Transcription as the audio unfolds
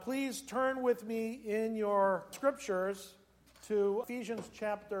Please turn with me in your scriptures to Ephesians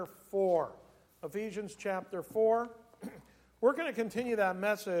chapter 4. Ephesians chapter 4. We're going to continue that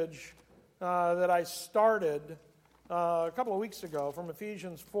message that I started a couple of weeks ago from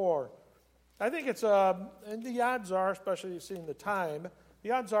Ephesians 4. I think it's, and the odds are, especially seeing the time, the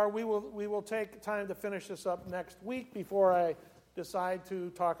odds are we will take time to finish this up next week before I decide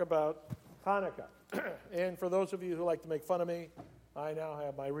to talk about Hanukkah. And for those of you who like to make fun of me, I now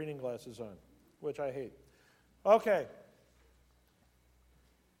have my reading glasses on, which I hate. Okay.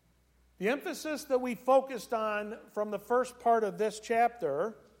 The emphasis that we focused on from the first part of this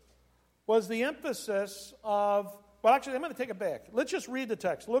chapter was the emphasis of, well, actually, I'm going to take it back. Let's just read the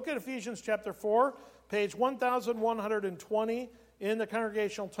text. Look at Ephesians chapter 4, page 1120 in the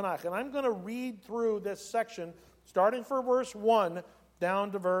Congregational Tanakh. And I'm going to read through this section, starting from verse 1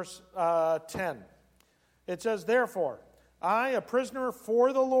 down to verse 10. It says, "Therefore, I, a prisoner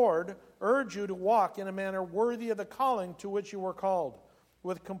for the Lord, urge you to walk in a manner worthy of the calling to which you were called,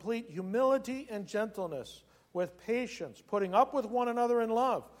 with complete humility and gentleness, with patience, putting up with one another in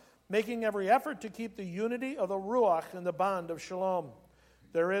love, making every effort to keep the unity of the Ruach in the bond of Shalom.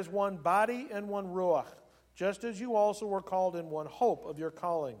 There is one body and one Ruach, just as you also were called in one hope of your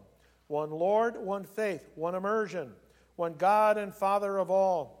calling. One Lord, one faith, one immersion, one God and Father of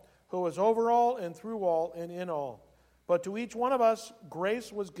all, who is over all and through all and in all. But to each one of us,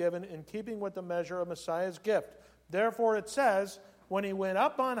 grace was given in keeping with the measure of Messiah's gift. Therefore it says, when he went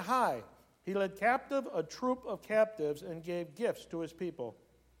up on high, he led captive a troop of captives and gave gifts to his people.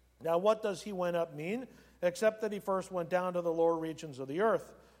 Now what does he went up mean? Except that he first went down to the lower regions of the earth.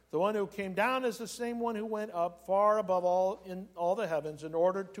 The one who came down is the same one who went up far above all in all the heavens in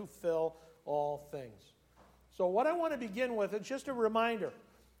order to fill all things." So what I want to begin with is just a reminder.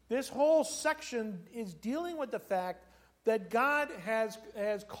 This whole section is dealing with the fact that God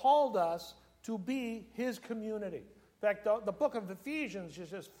has called us to be his community. In fact, the book of Ephesians is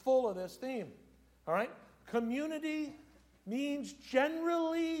just full of this theme. All right? Community means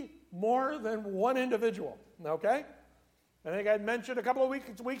generally more than one individual. Okay? I think I mentioned a couple of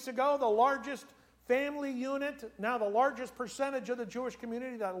weeks ago, the largest family unit, now the largest percentage of the Jewish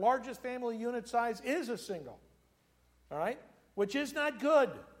community, that largest family unit size is a single. All right? Which is not good.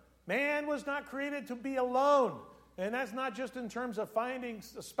 Man was not created to be alone. And that's not just in terms of finding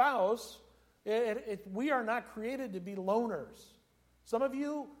a spouse. We are not created to be loners. Some of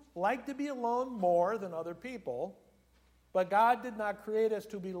you like to be alone more than other people, but God did not create us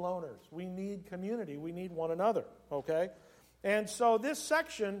to be loners. We need community. We need one another, okay? And so this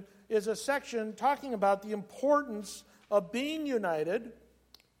section is a section talking about the importance of being united,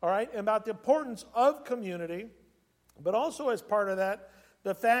 all right, and about the importance of community, but also as part of that,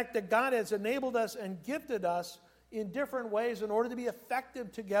 the fact that God has enabled us and gifted us in different ways in order to be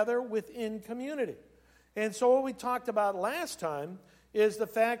effective together within community. And so what we talked about last time is the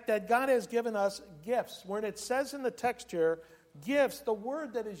fact that God has given us gifts. When it says in the text here, gifts, the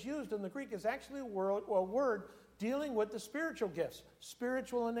word that is used in the Greek is actually a word dealing with the spiritual gifts,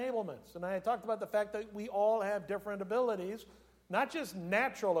 spiritual enablements. And I talked about the fact that we all have different abilities, not just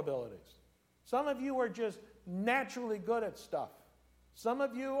natural abilities. Some of you are just naturally good at stuff. Some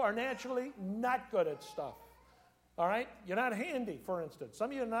of you are naturally not good at stuff. All right? You're not handy, for instance.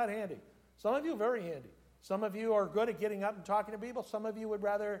 Some of you are not handy. Some of you are very handy. Some of you are good at getting up and talking to people. Some of you would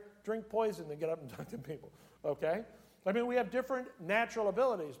rather drink poison than get up and talk to people. Okay? I mean, we have different natural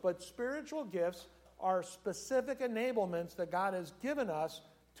abilities, but spiritual gifts are specific enablements that God has given us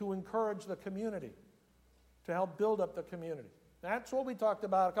to encourage the community, to help build up the community. That's what we talked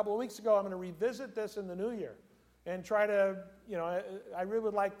about a couple of weeks ago. I'm going to revisit this in the new year and try to, I really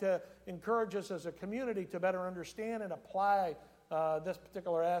would like to encourage us as a community to better understand and apply this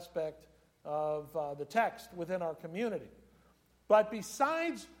particular aspect of the text within our community. But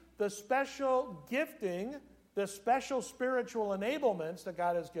besides the special gifting, the special spiritual enablements that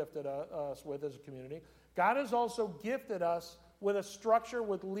God has gifted us with as a community, God has also gifted us with a structure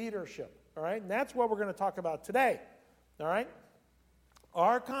with leadership. All right? And that's what we're going to talk about today. All right?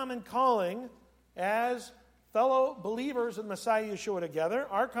 Our common calling as fellow believers in Messiah Yeshua together,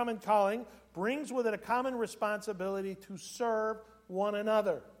 our common calling brings with it a common responsibility to serve one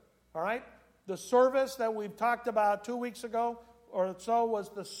another. All right? The service that we've talked about 2 weeks ago or so was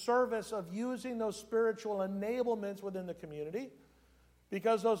the service of using those spiritual enablements within the community,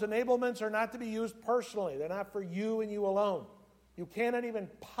 because those enablements are not to be used personally. They're not for you and you alone. You cannot even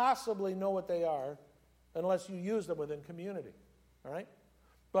possibly know what they are unless you use them within community. All right?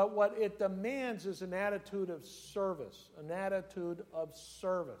 But what it demands is an attitude of service,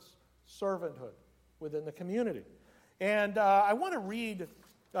 servanthood within the community. And I want to read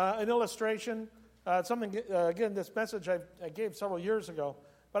an illustration, again, this message I gave several years ago.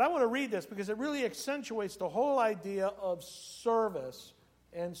 But I want to read this because it really accentuates the whole idea of service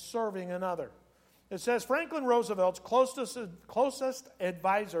and serving another. It says, Franklin Roosevelt's closest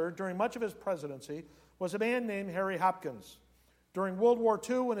advisor during much of his presidency was a man named Harry Hopkins. During World War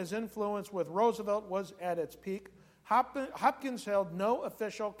II, when his influence with Roosevelt was at its peak, Hopkins held no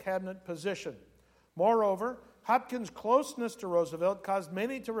official cabinet position. Moreover, Hopkins' closeness to Roosevelt caused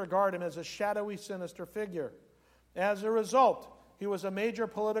many to regard him as a shadowy, sinister figure. As a result, he was a major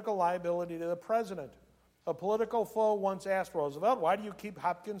political liability to the president. A political foe once asked Roosevelt, "Why do you keep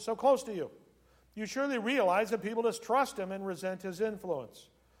Hopkins so close to you? You surely realize that people distrust him and resent his influence."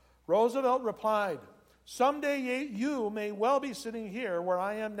 Roosevelt replied, "Someday you may well be sitting here where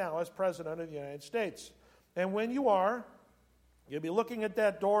I am now as President of the United States. And when you are, you'll be looking at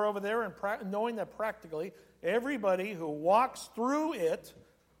that door over there and knowing that practically everybody who walks through it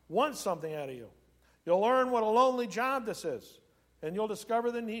wants something out of you. You'll learn what a lonely job this is, and you'll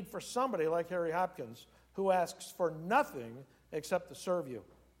discover the need for somebody like Harry Hopkins who asks for nothing except to serve you."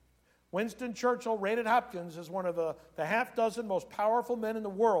 Winston Churchill rated Hopkins as one of the half dozen most powerful men in the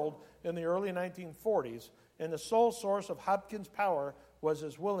world in the early 1940s, and the sole source of Hopkins' power was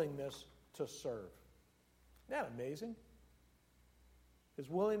his willingness to serve. Isn't that amazing? His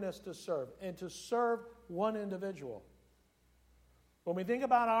willingness to serve, and to serve one individual. When we think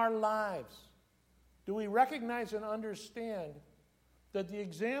about our lives, do we recognize and understand that the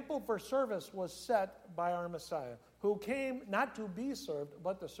example for service was set by our Messiah, who came not to be served,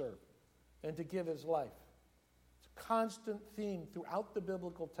 but to serve, and to give his life? It's a constant theme throughout the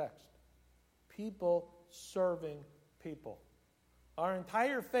biblical text. People serving people. Our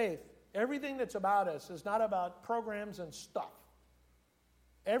entire faith, everything that's about us, is not about programs and stuff.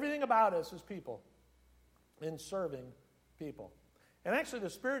 Everything about us is people and serving people. And actually, the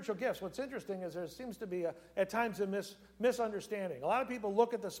spiritual gifts, what's interesting is there seems to be, at times, a misunderstanding. A lot of people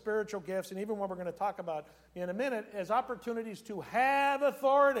look at the spiritual gifts, and even what we're going to talk about in a minute, as opportunities to have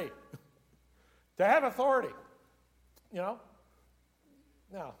authority. To have authority. Now,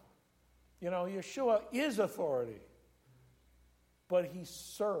 Yeshua is authority, but he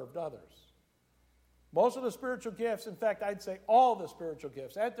served others. Most of the spiritual gifts, in fact, I'd say all the spiritual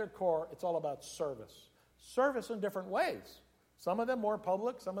gifts, at their core, it's all about service. Service in different ways. Some of them more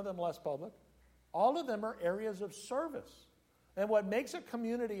public, some of them less public. All of them are areas of service. And what makes a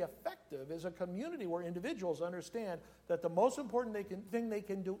community effective is a community where individuals understand that the most important thing they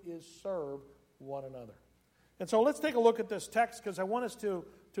can do is serve one another. And so let's take a look at this text, because I want us to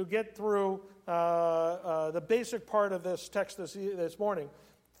get through the basic part of this text this morning.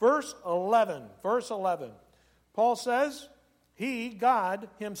 Verse 11. Paul says, He, God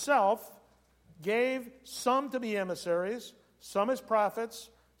himself, gave some to be emissaries, some as prophets,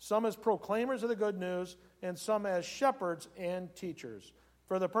 some as proclaimers of the good news, and some as shepherds and teachers,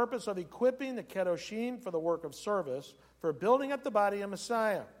 for the purpose of equipping the Kedoshim for the work of service, for building up the body of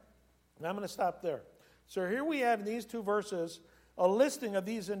Messiah. And I'm going to stop there. So here we have in these two verses a listing of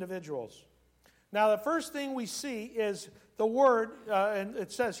these individuals. Now, the first thing we see is the word, and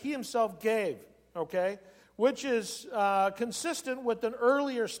it says he himself gave, okay, which is consistent with an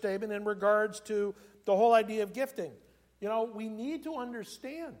earlier statement in regards to the whole idea of gifting. We need to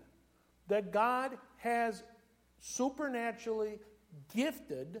understand that God has supernaturally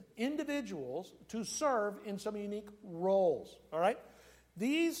gifted individuals to serve in some unique roles, all right?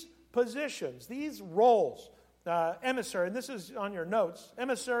 These positions, these roles, emissary, and this is on your notes,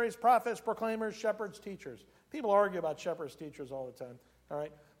 emissaries, prophets, proclaimers, shepherds, teachers. People argue about shepherds, teachers all the time, all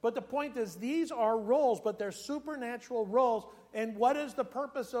right? But the point is, these are roles, but they're supernatural roles. And what is the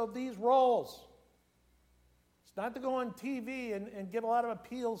purpose of these roles? It's not to go on TV and give a lot of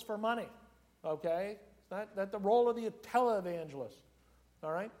appeals for money, okay? It's not the role of the televangelist,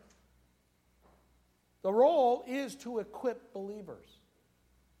 all right? The role is to equip believers.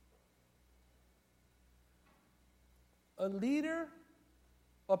 A leader,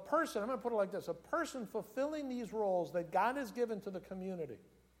 a person, I'm going to put it like this, a person fulfilling these roles that God has given to the community.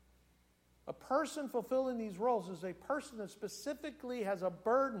 A person fulfilling these roles is a person that specifically has a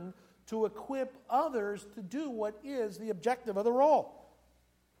burden to equip others to do what is the objective of the role.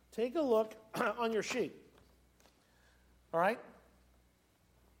 Take a look on your sheet. All right?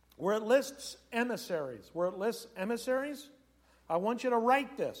 Where it lists emissaries. I want you to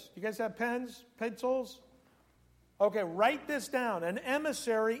write this. You guys have pens, pencils? Okay, write this down. An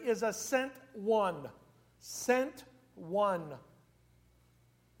emissary is a sent one. Sent one.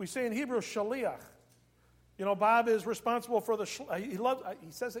 We say in Hebrew, shaliach. Bob is responsible for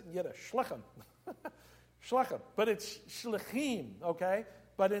he says it in Yiddish, shlechem. Shlechem. But it's shlichim, okay?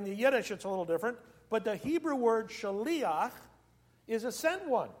 but in the Yiddish it's a little different. But the Hebrew word shaliach is a sent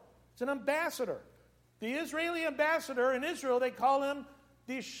one. It's an ambassador. The Israeli ambassador in Israel, they call him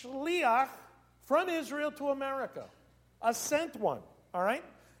the shliach from Israel to America. A sent one, all right?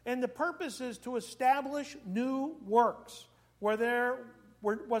 And the purpose is to establish new works where there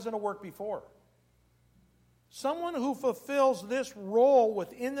wasn't a work before. Someone who fulfills this role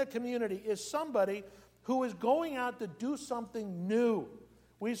within the community is somebody who is going out to do something new.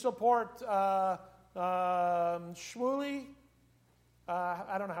 We support Shmuley.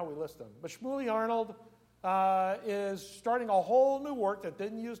 I don't know how we list them, but Shmuley Arnold is starting a whole new work that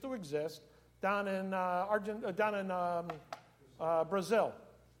didn't used to exist down in Brazil.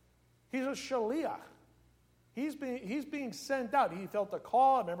 He's a shaliach. He's being sent out. He felt a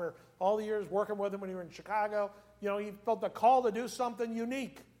call. I remember all the years working with him when he was in Chicago. He felt a call to do something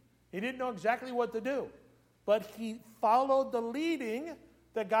unique. He didn't know exactly what to do. But he followed the leading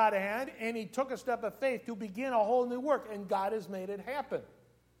that God had, and he took a step of faith to begin a whole new work, and God has made it happen.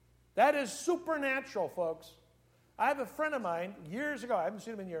 That is supernatural, folks. I have a friend of mine years ago. I haven't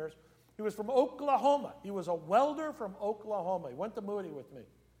seen him in years. He was from Oklahoma. He was a welder from Oklahoma. He went to Moody with me.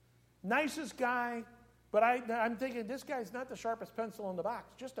 Nicest guy, but I'm thinking this guy's not the sharpest pencil in the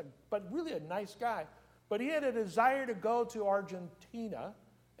box, but really a nice guy. But he had a desire to go to Argentina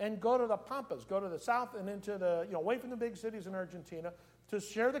and go to the Pampas, go to the south and into the, away from the big cities in Argentina to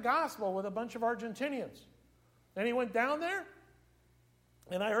share the gospel with a bunch of Argentinians. And he went down there,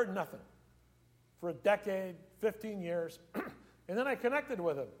 and I heard nothing for a decade, 15 years. And then I connected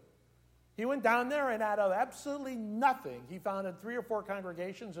with him. He went down there, and out of absolutely nothing, he founded 3 or 4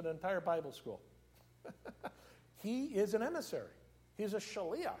 congregations and an entire Bible school. He is an emissary. He's a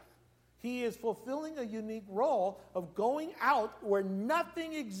shaliach. He is fulfilling a unique role of going out where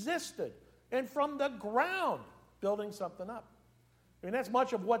nothing existed and from the ground building something up. I mean, that's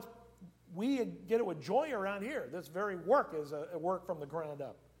much of what we get to enjoy around here. This very work is a work from the ground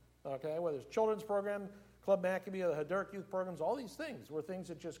up. Okay, whether it's children's program, Club Maccabee, the Haderk youth programs, all these things were things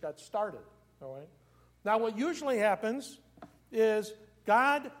that just got started. All right. Now, what usually happens is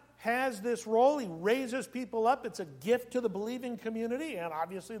God has this role. He raises people up. It's a gift to the believing community and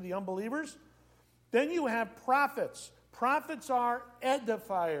obviously the unbelievers. Then you have prophets. Prophets are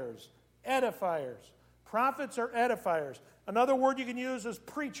edifiers. Edifiers. Prophets are edifiers. Another word you can use is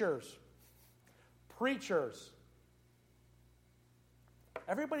preachers. Preachers.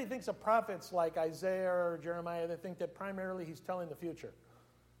 Everybody thinks of prophets like Isaiah or Jeremiah. They think that primarily he's telling the future.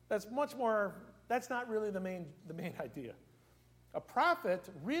 That's not really the main idea. A prophet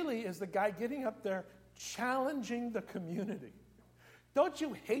really is the guy getting up there challenging the community. Don't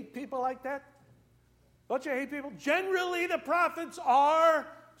you hate people like that? Don't you hate people? Generally, the prophets are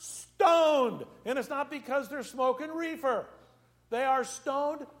stoned. And it's not because they're smoking reefer. They are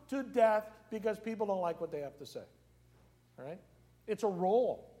stoned to death because people don't like what they have to say. All right? It's a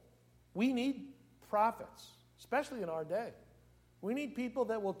role. We need prophets, especially in our day. We need people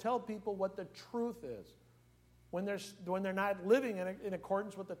that will tell people what the truth is when they're not living in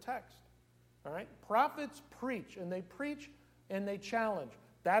accordance with the text. All right? Prophets preach and they challenge.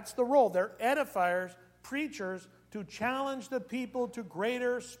 That's the role. They're edifiers, preachers, to challenge the people to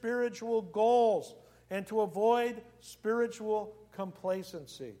greater spiritual goals and to avoid spiritual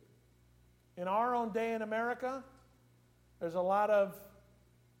complacency. In our own day in America, there's a lot of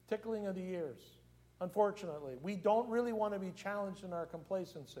tickling of the ears. Unfortunately, we don't really want to be challenged in our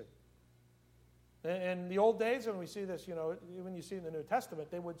complacency. In the old days, when we see this, when you see in the New Testament,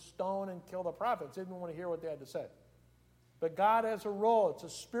 they would stone and kill the prophets. They didn't want to hear what they had to say. But God has a role. It's a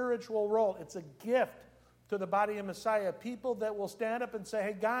spiritual role. It's a gift to the body of Messiah. People that will stand up and say,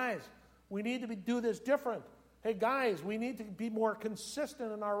 hey, guys, we need to do this different. Hey, guys, we need to be more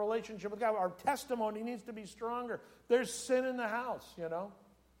consistent in our relationship with God. Our testimony needs to be stronger. There's sin in the house,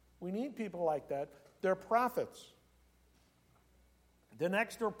 We need people like that. They're prophets. The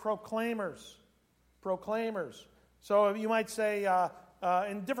next are proclaimers. Proclaimers. So you might say,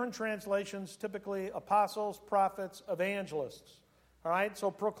 in different translations, typically apostles, prophets, evangelists. All right?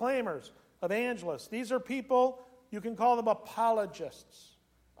 So proclaimers, evangelists. These are people, you can call them apologists.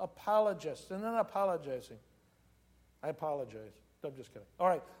 Apologists. And then apologizing. I apologize. I'm just kidding. All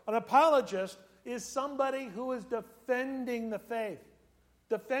right. An apologist is somebody who is defending the faith.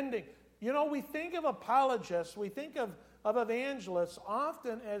 Defending. We think of apologists, we think of evangelists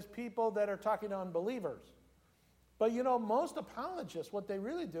often as people that are talking to unbelievers. But most apologists, what they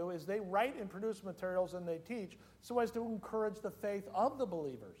really do is they write and produce materials and they teach so as to encourage the faith of the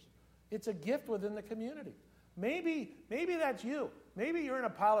believers. It's a gift within the community. Maybe that's you. Maybe you're an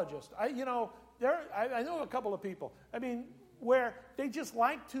apologist. I know a couple of people. I mean, where they just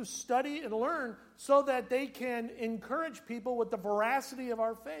like to study and learn so that they can encourage people with the veracity of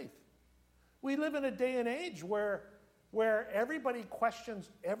our faith. We live in a day and age where everybody questions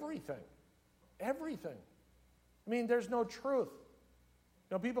everything. Everything. I mean, there's no truth.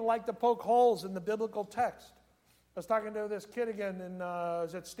 People like to poke holes in the biblical text. I was talking to this kid again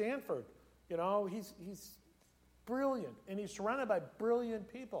is at Stanford. He's brilliant, and he's surrounded by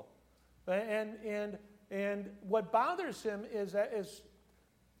brilliant people. And what bothers him is that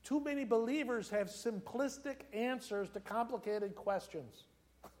too many believers have simplistic answers to complicated questions.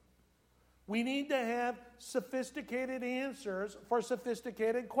 We need to have sophisticated answers for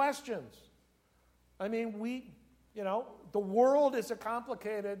sophisticated questions. I mean, the world is a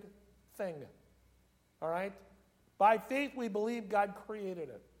complicated thing. All right? By faith, we believe God created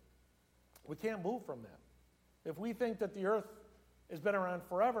it. We can't move from that. If we think that the earth has been around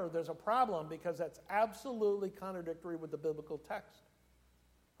forever, there's a problem because that's absolutely contradictory with the biblical text.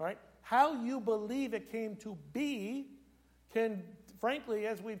 All right? How you believe it came to be can, frankly,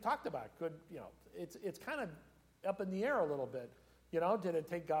 as we've talked about, it's kind of up in the air a little bit. Did it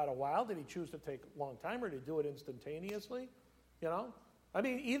take God a while? Did he choose to take a long time, or did he do it instantaneously? I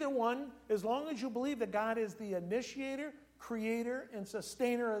mean, either one, as long as you believe that God is the initiator, creator, and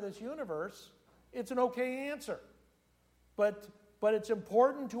sustainer of this universe, it's an okay answer. But it's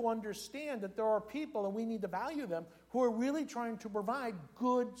important to understand that there are people, and we need to value them, who are really trying to provide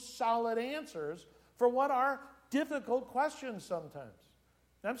good, solid answers for what are difficult questions sometimes.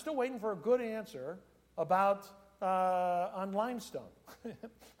 And I'm still waiting for a good answer about on limestone.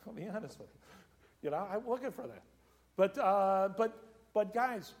 I'll be honest with you. I'm looking for that. But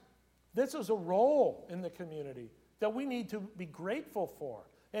guys, this is a role in the community that we need to be grateful for.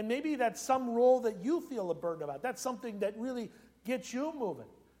 And maybe that's some role that you feel a burden about. That's something that really gets you moving.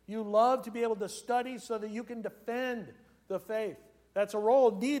 You love to be able to study so that you can defend the faith. That's a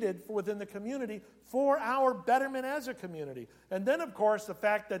role needed within the community for our betterment as a community. And then, of course, the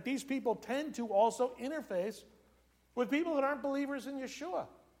fact that these people tend to also interface with people that aren't believers in Yeshua.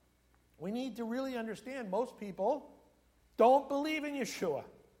 We need to really understand most people don't believe in Yeshua,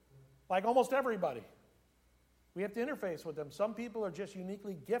 like almost everybody. We have to interface with them. Some people are just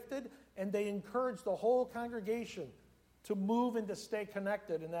uniquely gifted, and they encourage the whole congregation to move and to stay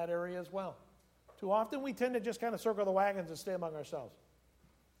connected in that area as well. Too often we tend to just kind of circle the wagons and stay among ourselves.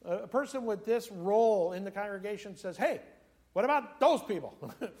 A person with this role in the congregation says, hey, what about those people?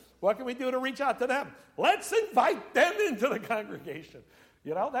 What can we do to reach out to them? Let's invite them into the congregation.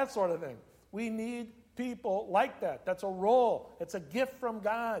 That sort of thing. We need people like that. That's a role. It's a gift from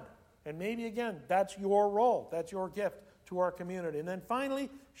God. And maybe, again, that's your role. That's your gift to our community. And then finally,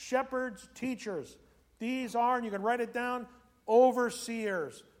 shepherds, teachers. These are, and you can write it down,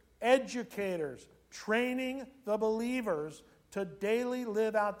 overseers, educators, training the believers to daily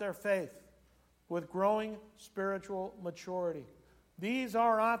live out their faith with growing spiritual maturity. These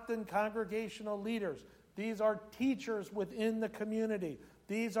are often congregational leaders. These are teachers within the community.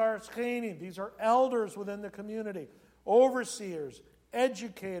 These are schenim. These are elders within the community. Overseers,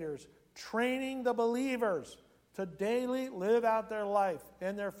 educators, training the believers to daily live out their life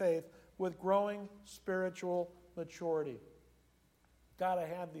and their faith with growing spiritual maturity. Got to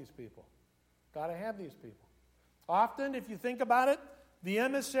have these people. Got to have these people. Often, if you think about it, the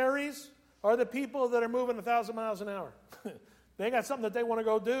emissaries are the people that are moving 1,000 miles an hour. They got something that they want to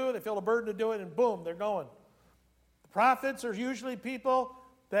go do, they feel a burden to do it, and boom, they're going. The prophets are usually people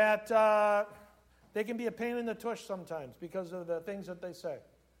that they can be a pain in the tush sometimes because of the things that they say.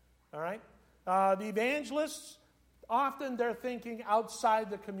 All right? The evangelists, often they're thinking outside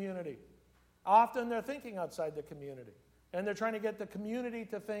the community. Often they're thinking outside the community. And they're trying to get the community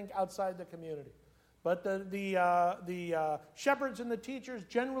to think outside the community. But the shepherds and the teachers,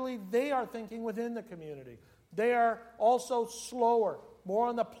 generally, they are thinking within the community. They are also slower, more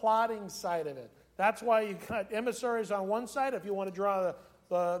on the plotting side of it. That's why you got emissaries on one side. If you want to draw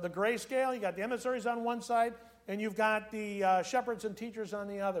the grayscale, you got the emissaries on one side, and you've got the shepherds and teachers on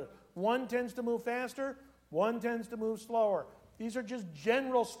the other. One tends to move faster, one tends to move slower. These are just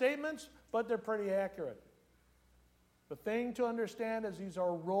general statements, but they're pretty accurate. The thing to understand is these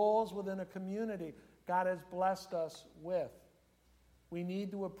are roles within a community God has blessed us with. We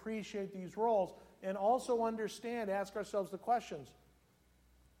need to appreciate these roles and also understand, ask ourselves the questions.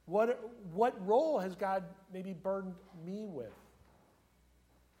 What role has God maybe burdened me with?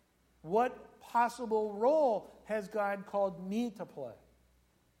 What possible role has God called me to play?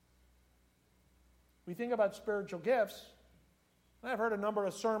 We think about spiritual gifts. I've heard a number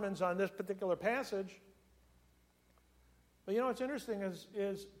of sermons on this particular passage. But what's interesting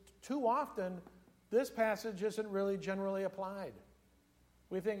is too often this passage isn't really generally applied.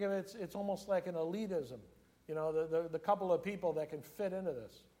 We think of it's almost like an elitism, the couple of people that can fit into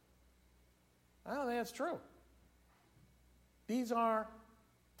this. I don't think that's true. These are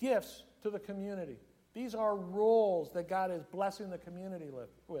gifts to the community. These are roles that God is blessing the community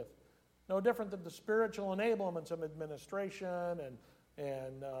with. No different than the spiritual enablements of administration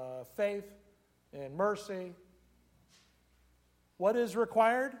and faith and mercy. What is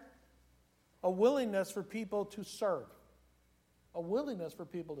required? A willingness for people to serve. A willingness for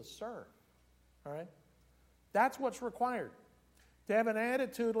people to serve. All right? That's what's required. To have an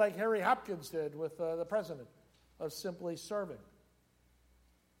attitude like Harry Hopkins did with the president, of simply serving.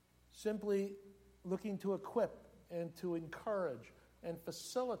 Simply looking to equip and to encourage and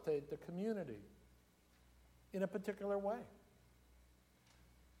facilitate the community in a particular way.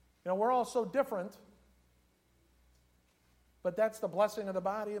 We're all so different, but that's the blessing of the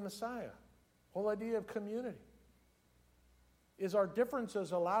body of Messiah. Whole idea of community is our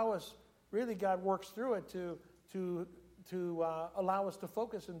differences allow us, really God works through it to allow us to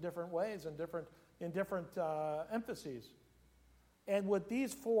focus in different ways and in different emphases. And with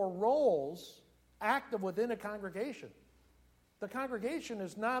these four roles active within a congregation, the congregation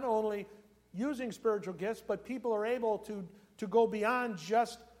is not only using spiritual gifts, but people are able to go beyond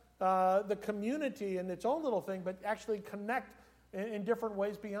just the community and its own little thing, but actually connect in different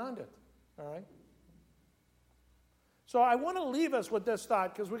ways beyond it. All right? So I want to leave us with this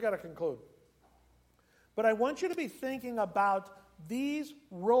thought because we've got to conclude. But I want you to be thinking about these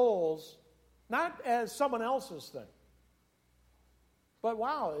roles not as someone else's thing, but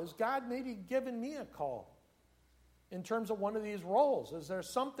wow, is God maybe giving me a call in terms of one of these roles? Is there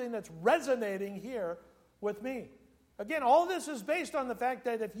something that's resonating here with me? Again, all this is based on the fact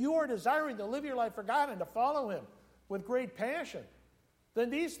that if you are desiring to live your life for God and to follow Him with great passion, then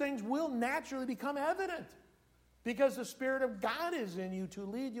these things will naturally become evident because the Spirit of God is in you to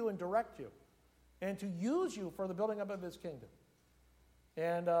lead you and direct you and to use you for the building up of His kingdom.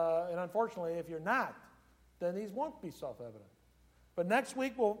 And unfortunately, if you're not, then these won't be self-evident. But next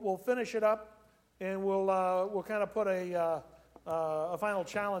week we'll finish it up, and we'll kind of put a final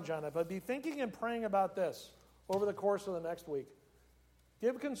challenge on it. But be thinking and praying about this over the course of the next week.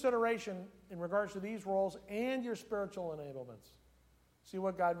 Give consideration in regards to these roles and your spiritual enablements. See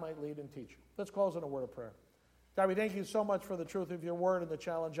what God might lead and teach. Let's close in a word of prayer. God, we thank you so much for the truth of your word and the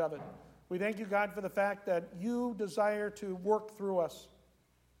challenge of it. We thank you, God, for the fact that you desire to work through us.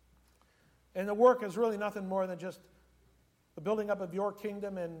 And the work is really nothing more than just the building up of your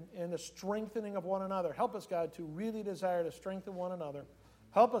kingdom and the strengthening of one another. Help us, God, to really desire to strengthen one another.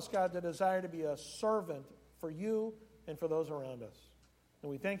 Help us, God, to desire to be a servant for you and for those around us. And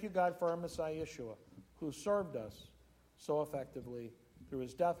we thank you, God, for our Messiah, Yeshua, who served us so effectively through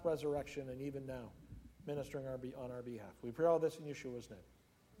his death, resurrection, and even now, ministering on our behalf. We pray all this in Yeshua's name.